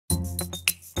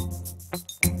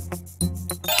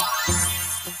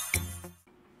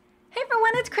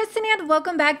and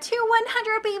welcome back to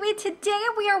 100 Baby. Today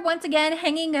we are once again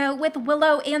hanging out with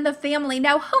Willow and the family.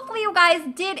 Now hopefully you guys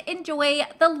did enjoy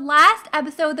the last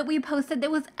episode that we posted that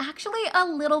was actually a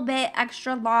little bit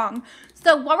extra long.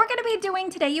 So what we're going to be doing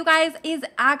today, you guys, is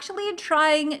actually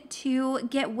trying to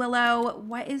get Willow.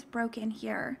 What is broken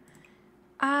here?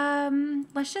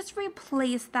 Let's just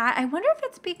replace that. I wonder if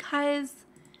it's because,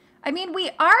 I mean,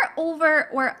 we are over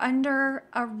or under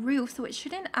a roof, so it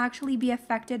shouldn't actually be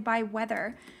affected by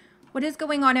weather. What is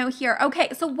going on out here?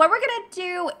 Okay, so what we're going to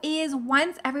do is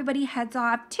once everybody heads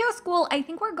off to school, I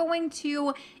think we're going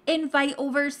to invite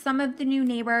over some of the new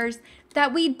neighbors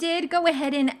that we did go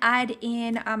ahead and add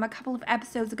in a couple of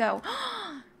episodes ago.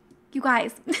 You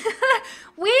guys,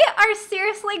 we are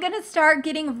seriously going to start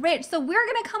getting rich. So we're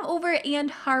going to come over and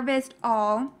harvest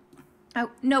all.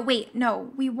 Oh, no, wait,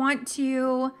 no. We want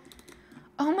to...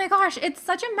 Oh my gosh, it's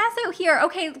such a mess out here.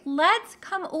 Okay, let's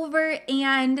come over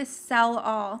and sell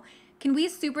all. Can we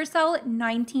super sell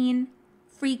 $19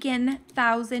 freaking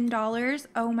thousand?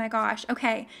 Oh my gosh.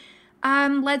 Okay.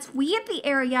 Let's weed the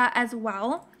area as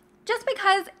well, just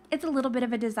because it's a little bit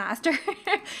of a disaster.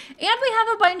 And we have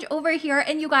a bunch over here.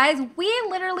 And you guys, we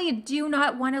literally do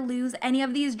not want to lose any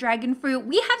of these dragon fruit.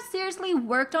 We have seriously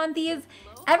worked on these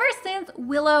ever since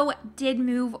Willow did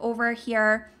move over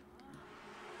here.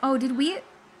 Oh, did we?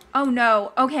 Oh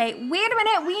no. Okay, wait a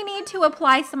minute. We need to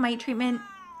apply some mite treatment.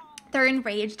 They're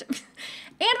enraged.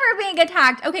 And we're being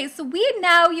attacked. Okay, so we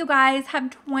now, you guys, have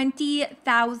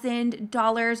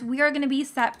 $20,000. We are going to be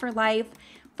set for life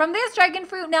from this dragon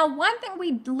fruit. Now, one thing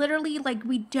we literally,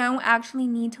 we don't actually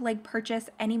need to, purchase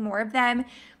any more of them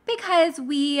because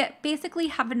we basically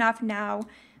have enough now.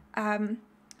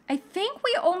 I think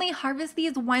we only harvest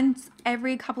these once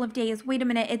every couple of days. Wait a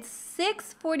minute. It's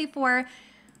 6:44.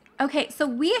 Okay, so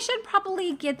we should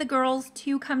probably get the girls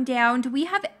to come down. Do we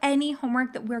have any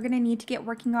homework that we're going to need to get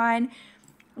working on?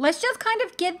 Let's just kind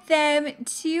of get them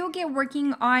to get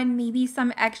working on maybe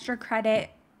some extra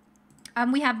credit.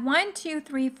 We have 1, 2,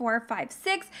 3, 4, 5,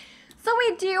 6. So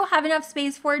we do have enough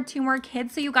space for 2 more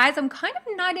kids. So you guys, I'm kind of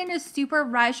not in a super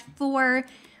rush for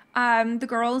the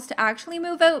girls to actually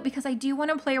move out because I do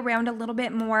want to play around a little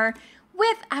bit more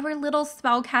with our little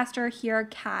spellcaster here,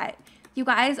 Kat. You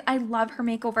guys, I love her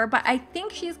makeover, but I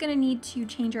think she's going to need to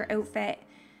change her outfit.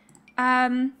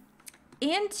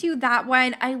 Into that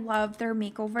one, I love their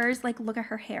makeovers. Look at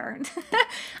her hair.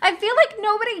 I feel like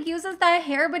nobody uses that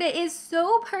hair, but it is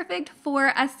so perfect for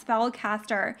a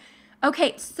spellcaster.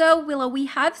 Okay, so Willow, we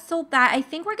have sold that. I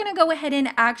think we're going to go ahead and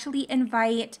actually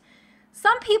invite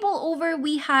some people over.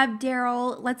 We have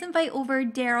Daryl. Let's invite over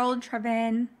Daryl,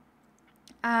 Trevin.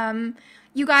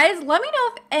 You guys, let me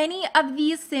know if any of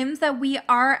these Sims that we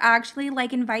are actually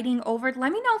inviting over,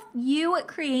 let me know if you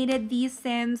created these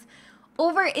Sims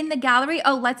over in the gallery.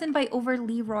 Oh, let's invite over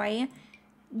Leroy,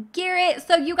 Garrett.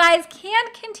 So you guys can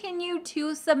continue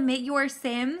to submit your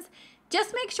Sims.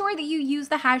 Just make sure that you use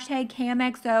the hashtag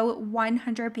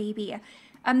KrystinMyrieXo100Baby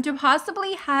to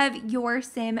possibly have your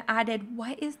Sim added.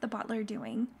 What is the butler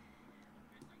doing?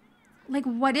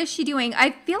 What is she doing? I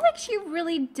feel like she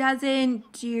really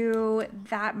doesn't do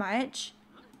that much.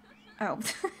 Oh.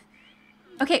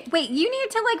 Okay, wait, you need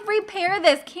to, repair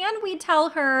this. Can we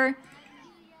tell her,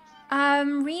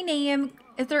 rename,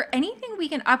 is there anything we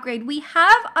can upgrade? We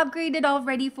have upgraded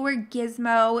already for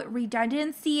Gizmo,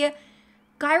 redundancy,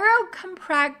 gyro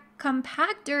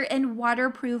compactor, and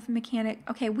waterproof mechanic.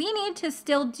 Okay, we need to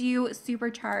still do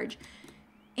supercharge.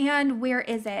 And where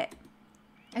is it?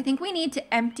 I think we need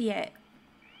to empty it.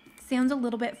 Sounds a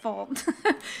little bit full.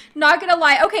 Not gonna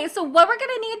lie. Okay, so what we're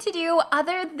gonna need to do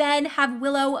other than have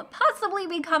Willow possibly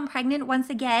become pregnant once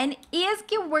again is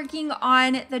get working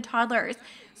on the toddlers.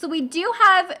 So we do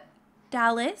have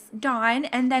Dallas, Dawn,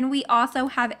 and then we also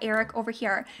have Eric over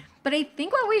here. But I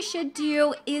think what we should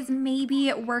do is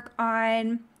maybe work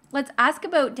on, let's ask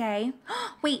about Day.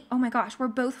 Wait, oh my gosh, we're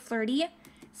both flirty.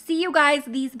 See you guys,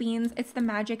 these beans. It's the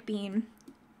magic bean.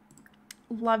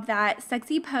 Love that.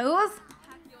 Sexy pose.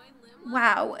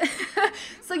 Wow.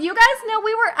 So you guys know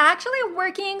we were actually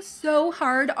working so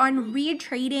hard on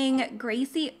retrading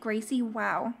Gracie,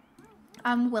 wow,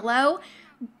 Willow,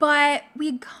 but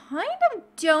we kind of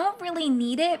don't really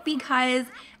need it because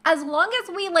as long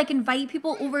as we invite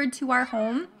people over to our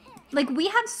home, we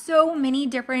have so many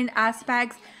different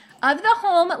aspects of the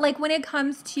home, when it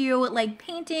comes to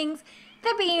paintings,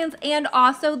 the beans, and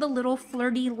also the little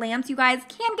flirty lamps. You guys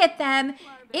can get them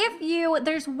if you,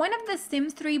 there's one of the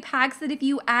Sims 3 packs that if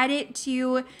you add it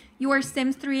to your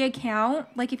Sims 3 account,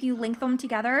 if you link them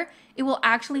together, it will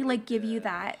actually give you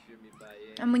that.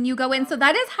 And when you go in, so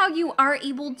that is how you are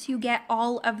able to get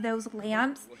all of those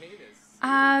lamps.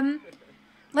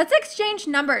 Let's exchange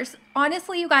numbers.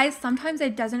 Honestly, you guys, sometimes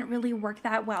it doesn't really work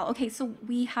that well. Okay, so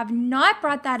we have not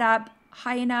brought that up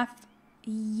high enough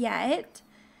yet.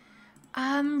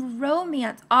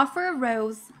 Romance. Offer a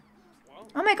rose.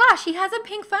 Oh my gosh, he has a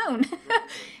pink phone.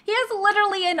 He is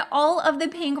literally in all of the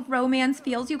pink romance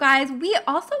fields, you guys. We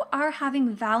also are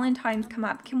having Valentine's come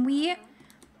up.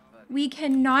 We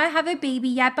cannot have a baby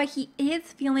yet, but he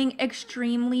is feeling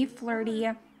extremely flirty.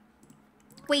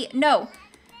 Wait, no.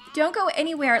 Don't go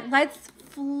anywhere. Let's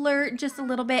flirt just a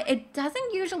little bit. It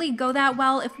doesn't usually go that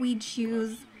well if we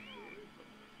choose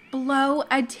blow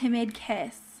a timid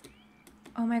kiss.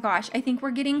 Oh my gosh, I think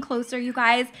we're getting closer, you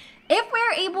guys. If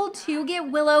we're able to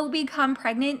get Willow become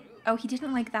pregnant. Oh, he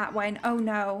didn't like that one. Oh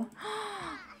no.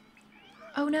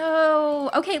 Oh no.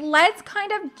 Okay, let's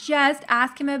kind of just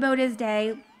ask him about his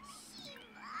day.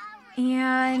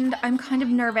 And I'm kind of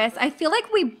nervous. I feel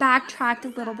like we backtracked a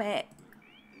little bit.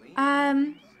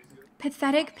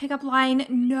 Pathetic pickup line.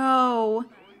 No.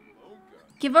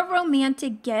 Give a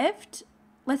romantic gift.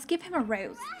 Let's give him a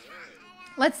rose.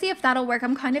 Let's see if that'll work.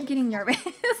 I'm kind of getting nervous.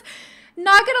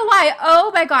 Not gonna lie.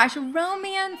 Oh my gosh.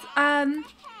 Romance.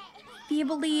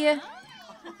 Feebly.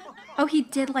 Oh, he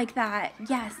did like that.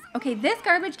 Yes. Okay, this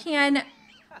garbage can.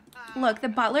 Look, the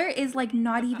butler is like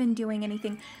not even doing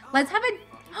anything. Let's have a...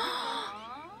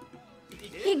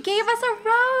 He gave us a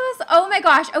rose. Oh my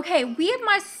gosh. Okay, we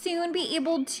must soon be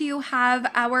able to have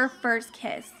our first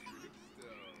kiss.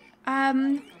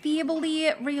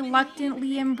 Feebly,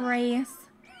 reluctantly embrace.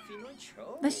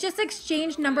 Let's just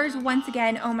exchange numbers once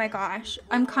again. Oh my gosh.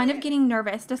 I'm kind of getting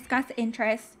nervous. Discuss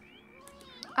interests.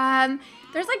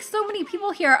 There's like so many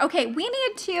people here. Okay, we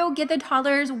need to get the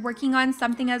toddlers working on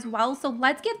something as well. So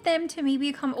let's get them to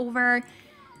maybe come over,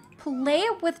 play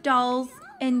with dolls,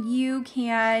 and you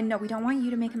can... No, we don't want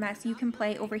you to make a mess. You can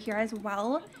play over here as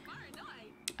well.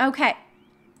 Okay.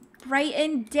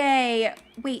 Brighton day.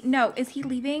 Wait, no. Is he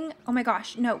leaving? Oh my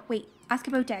gosh. No, wait. Ask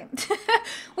about day.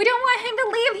 We don't want him to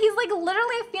leave. He's like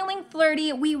literally feeling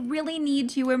flirty. We really need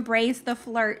to embrace the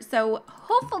flirt. So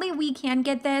hopefully we can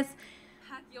get this.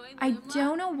 I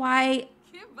don't know why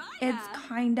it's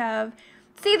kind of...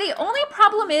 See, the only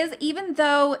problem is, even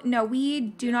though... No, we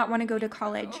do not want to go to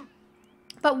college.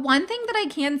 But one thing that I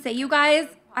can say, you guys,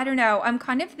 I don't know. I'm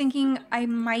kind of thinking I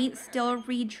might still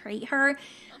retrade her.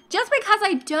 Just because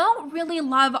I don't really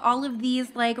love all of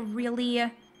these, like,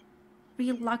 really...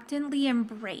 reluctantly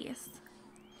embrace.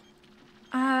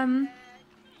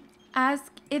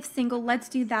 Ask if single. Let's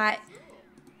do that.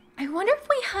 I wonder if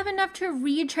we have enough to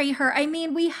retrade her. I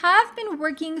mean, we have been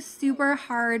working super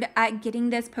hard at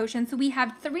getting this potion. So we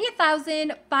have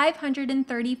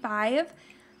 3,535.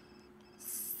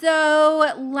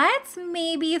 So let's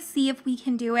maybe see if we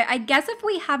can do it. I guess if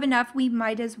we have enough, we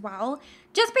might as well.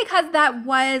 Just because that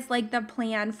was like the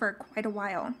plan for quite a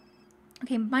while.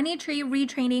 Okay, money tree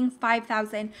retraining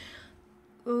 5,000.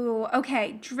 Ooh,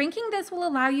 okay. Drinking this will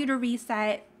allow you to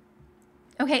reset.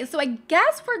 Okay, so I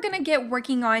guess we're gonna get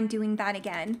working on doing that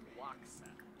again.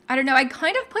 I don't know. I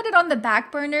kind of put it on the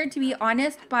back burner, to be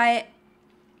honest, but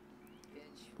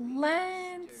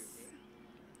let's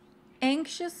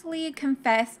anxiously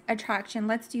confess attraction.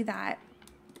 Let's do that.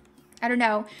 I don't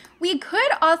know. We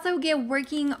could also get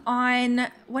working on...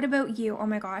 What about you? Oh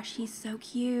my gosh, he's so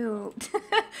cute.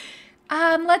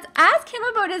 Let's ask him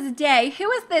about his day. Who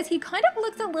is this? He kind of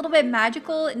looks a little bit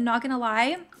magical, not gonna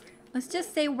lie. Let's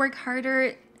just say work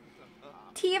harder.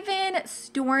 Teven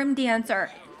Storm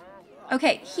Dancer.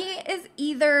 Okay, he is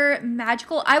either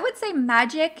magical. I would say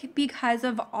magic because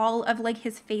of all of like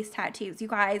his face tattoos. You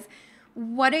guys,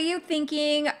 what are you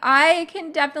thinking? I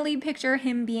can definitely picture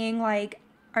him being like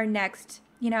our next,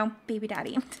 you know, baby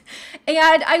daddy.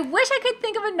 And I wish I could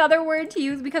think of another word to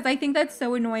use because I think that's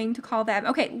so annoying to call them.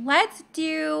 Okay, let's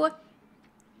do...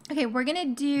 Okay, we're gonna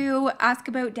do ask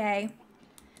about day.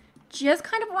 Just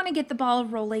kind of want to get the ball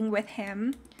rolling with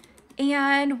him.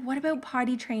 And what about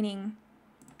potty training?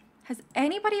 Has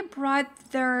anybody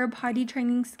brought their potty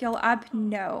training skill up?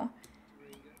 No.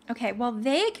 Okay, well,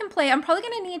 they can play. I'm probably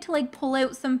going to need to, like, pull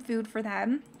out some food for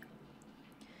them.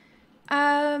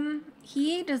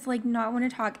 He does, like, not want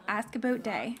to talk. Ask about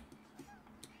day.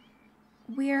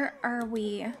 Where are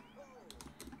we?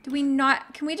 Do we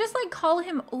not... Can we just, like, call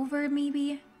him over,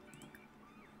 maybe?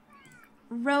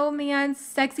 Romance,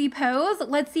 sexy pose.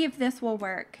 Let's see if this will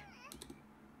work.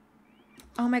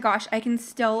 Oh my gosh, I can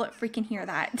still freaking hear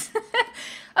that.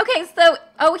 Okay, so,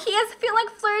 oh, he is feeling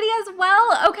flirty as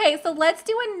well. Okay, so let's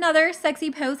do another sexy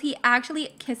pose. He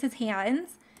actually kisses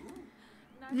hands.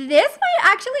 This might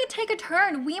actually take a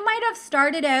turn. We might have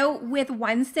started out with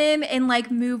one sim and like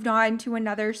moved on to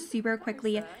another super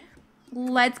quickly.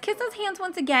 Let's kiss his hands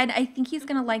once again. I think he's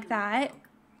gonna like that.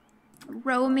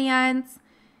 Romance.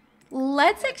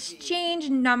 Let's exchange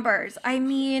numbers. I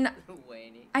mean,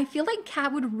 I feel like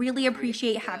Kat would really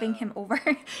appreciate having him over,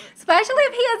 especially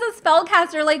if he has a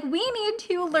spellcaster. Like, we need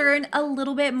to learn a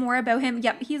little bit more about him.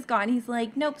 Yep, he's gone. He's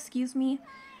like, nope, excuse me.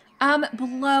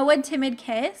 Blow a timid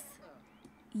kiss.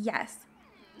 Yes,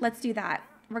 let's do that.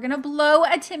 We're gonna blow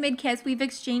a timid kiss. We've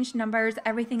exchanged numbers.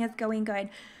 Everything is going good.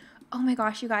 Oh my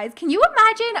gosh, you guys. Can you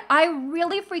imagine? I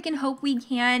really freaking hope we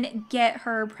can get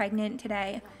her pregnant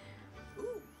today.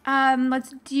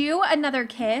 Let's do another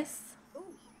kiss.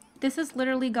 This is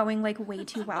literally going like way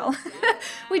too well.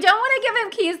 We don't want to give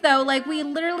him keys though. Like, we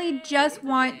literally just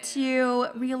want to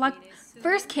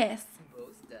first kiss.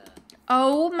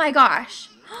 Oh my gosh.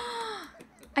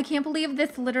 I can't believe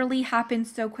this literally happened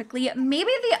so quickly.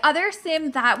 Maybe the other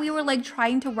sim that we were like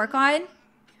trying to work on,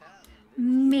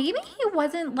 maybe he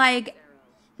wasn't like,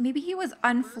 maybe he was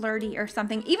unflirty or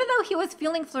something. Even though he was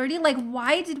feeling flirty, like,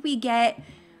 why did we get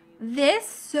this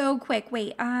so quick?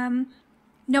 Wait,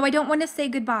 no, I don't want to say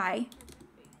goodbye.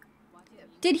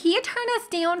 Did he turn us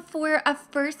down for a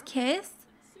first kiss?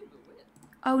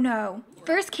 Oh no.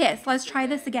 First kiss. Let's try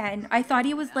this again. I thought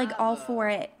he was like all for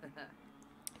it.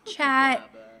 Chat.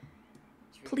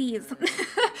 Please.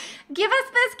 Give us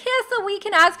this kiss so we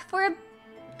can ask for...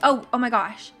 Oh my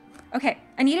gosh. Okay,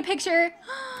 I need a picture.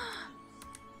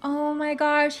 Oh my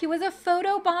gosh, he was a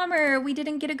photo bomber. We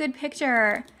didn't get a good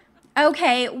picture.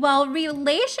 Okay, well,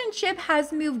 relationship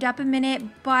has moved up a minute,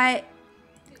 but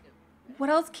what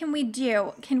else can we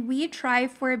do? Can we try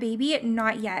for a baby?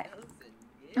 Not yet.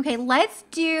 Okay, let's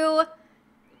do...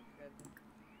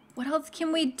 What else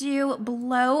can we do?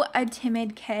 Blow a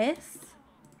timid kiss.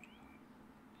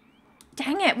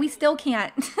 Dang it, we still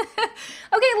can't.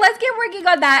 Okay, let's get working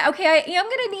on that. Okay, I am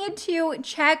going to need to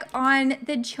check on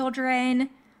the children.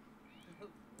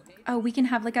 Oh, we can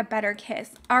have like a better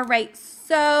kiss. All right,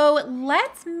 so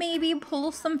let's maybe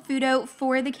pull some food out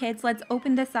for the kids. Let's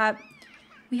open this up.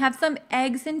 We have some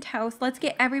eggs and toast. Let's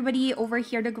get everybody over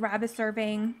here to grab a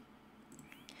serving.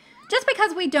 Just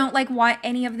because we don't like want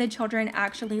any of the children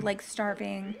actually like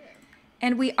starving.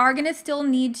 And we are going to still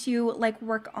need to like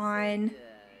work on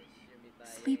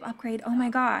sleep upgrade. Oh my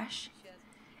gosh.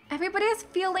 Everybody's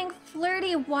feeling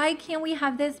flirty. Why can't we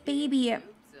have this baby?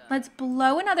 Let's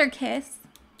blow another kiss.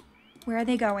 Where are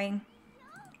they going?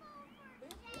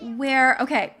 Where?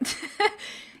 Okay.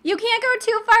 You can't go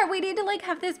too far. We need to like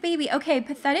have this baby. Okay,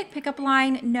 pathetic pickup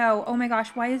line. No. Oh my gosh.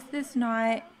 Why is this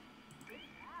not?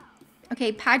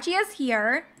 Okay, Patchy is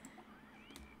here.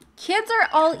 Kids are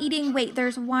all eating. Wait,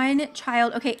 there's one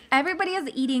child. Okay, everybody is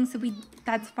eating, so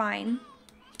that's fine.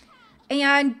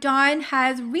 And Dawn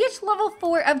has reached level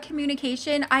 4 of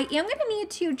communication. I am going to need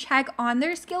to check on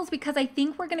their skills because I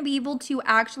think we're going to be able to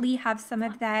actually have some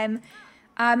of them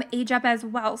age up as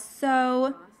well.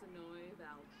 So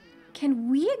can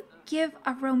we give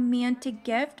a romantic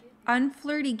gift?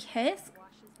 Unflirty kiss?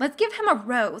 Let's give him a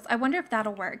rose. I wonder if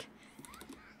that'll work.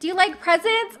 Do you like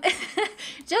presents?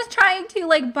 Just trying to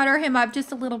like butter him up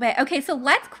just a little bit. Okay, so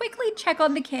let's quickly check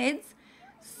on the kids.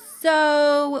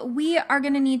 So we are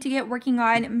going to need to get working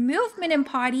on movement and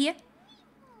potty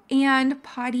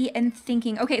and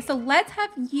thinking. Okay, so let's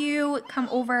have you come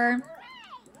over,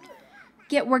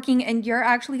 get working, and you're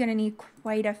actually going to need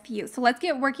quite a few. So let's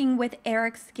get working with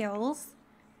Eric's skills.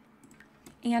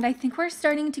 And I think we're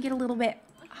starting to get a little bit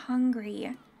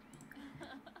hungry.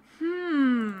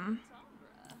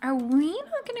 Are we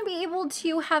not going to be able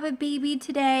to have a baby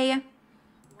today?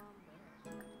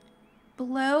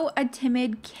 Blow a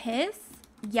timid kiss?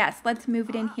 Yes, let's move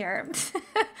it in here.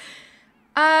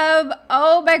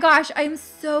 Oh my gosh, I'm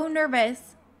so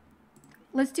nervous.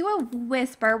 Let's do a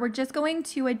whisper. We're just going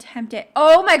to attempt it.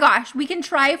 Oh my gosh, we can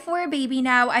try for a baby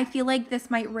now. I feel like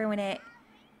this might ruin it.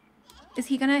 Is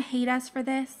he gonna hate us for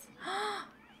this?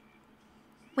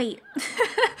 Wait.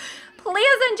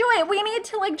 Please enjoy it. We need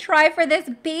to like try for this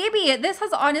baby. This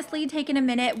has honestly taken a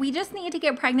minute. We just need to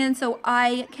get pregnant so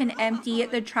I can empty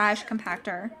the trash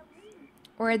compactor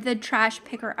or the trash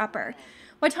picker upper.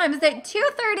 What time is it?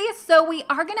 2:30. So we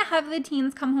are going to have the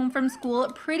teens come home from school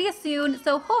pretty soon.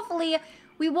 So hopefully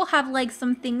we will have like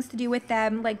some things to do with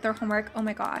them, like their homework. Oh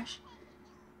my gosh.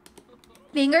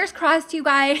 Fingers crossed, you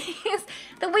guys,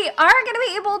 that we are going to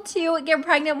be able to get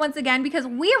pregnant once again because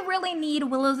we really need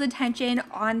Willow's attention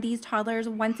on these toddlers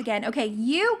once again. Okay,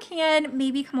 you can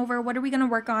maybe come over. What are we going to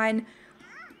work on?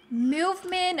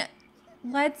 Movement.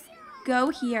 Let's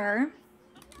go here.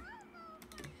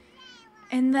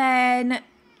 And then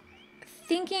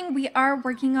thinking, we are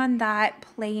working on that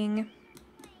play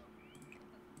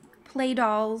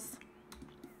dolls.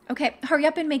 Okay, hurry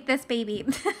up and make this baby.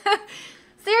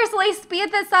 Seriously,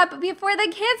 speed this up before the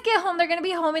kids get home. They're going to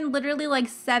be home in literally like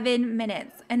 7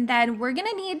 minutes. And then we're going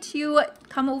to need to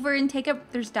come over and take a...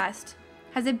 There's dust.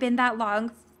 Has it been that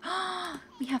long?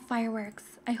 We have fireworks.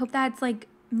 I hope that's like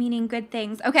meaning good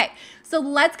things. Okay, so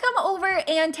let's come over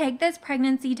and take this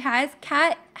pregnancy test.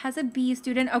 Kat has a B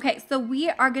student. Okay, so we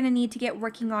are going to need to get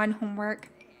working on homework.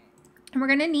 And we're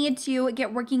going to need to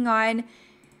get working on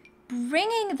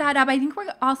bringing that up. I think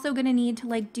we're also going to need to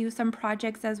like do some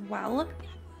projects as well.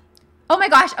 Oh my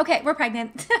gosh. Okay, we're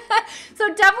pregnant. So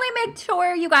definitely make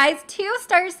sure you guys to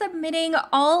start submitting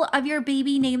all of your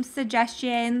baby name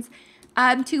suggestions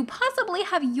to possibly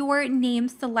have your name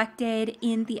selected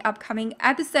in the upcoming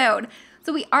episode.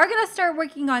 So we are going to start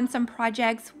working on some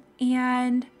projects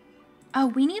and oh,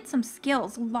 we need some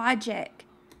skills, logic.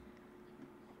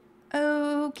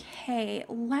 Okay,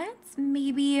 let's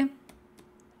maybe,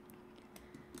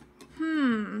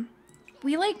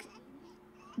 we like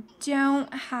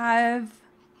don't have,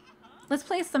 let's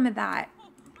play some of that.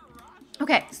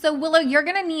 Okay, so Willow, you're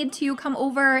gonna need to come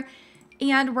over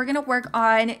and we're gonna work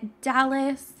on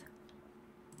Dallas,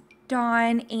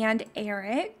 Dawn, and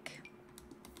Eric.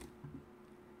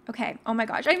 Okay, oh my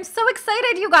gosh, I'm so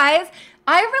excited, you guys.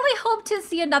 I really hope to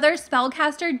see another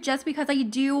spellcaster just because I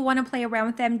do want to play around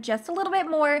with them just a little bit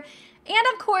more. And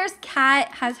of course, Kat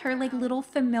has her like little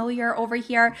familiar over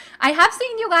here. I have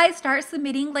seen you guys start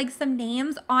submitting like some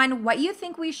names on what you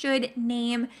think we should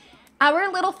name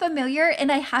our little familiar.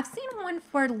 And I have seen one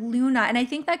for Luna. And I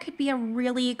think that could be a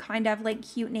really kind of like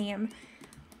cute name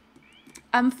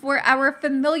for our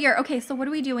familiar. Okay, so what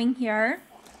are we doing here?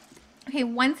 Okay,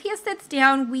 once he sits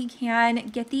down, we can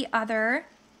get the other.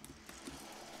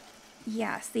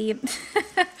 Yeah, see,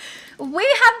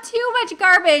 we have too much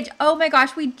garbage. Oh my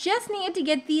gosh, we just need to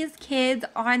get these kids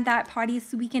on that potty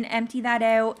so we can empty that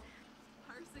out.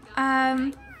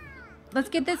 Let's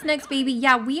get this next baby.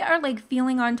 Yeah, we are like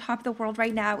feeling on top of the world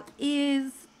right now.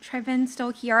 Is Trevin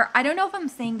still here? I don't know if I'm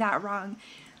saying that wrong.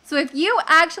 So if you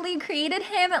actually created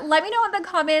him, let me know in the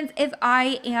comments if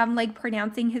I am like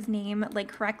pronouncing his name like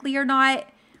correctly or not.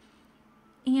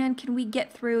 And can we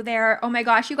get through there? Oh my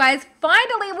gosh, you guys,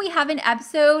 finally we have an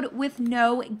episode with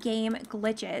no game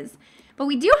glitches. But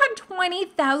we do have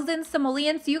 20,000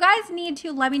 simoleons, so you guys need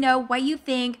to let me know what you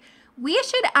think we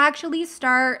should actually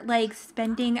start like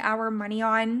spending our money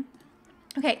on.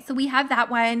 Okay, so we have that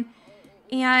one.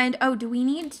 And oh, do we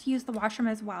need to use the washroom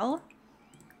as well?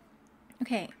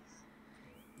 Okay.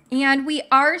 And we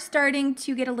are starting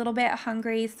to get a little bit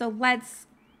hungry, so let's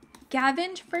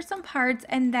scavenge for some parts,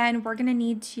 and then we're gonna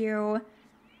need to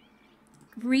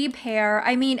repair.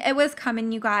 I mean, it was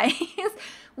coming, you guys.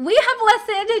 We have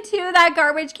listened to that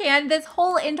garbage can this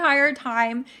whole entire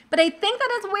time, but I think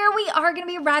that is where we are going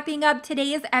to be wrapping up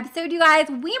today's episode, you guys.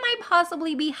 We might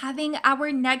possibly be having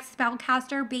our next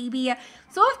spellcaster baby,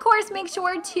 so of course make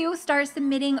sure to start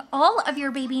submitting all of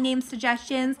your baby name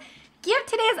suggestions. Give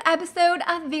today's episode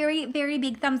a very, very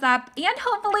big thumbs up, and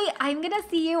hopefully I'm going to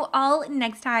see you all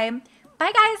next time.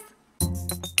 Bye, guys.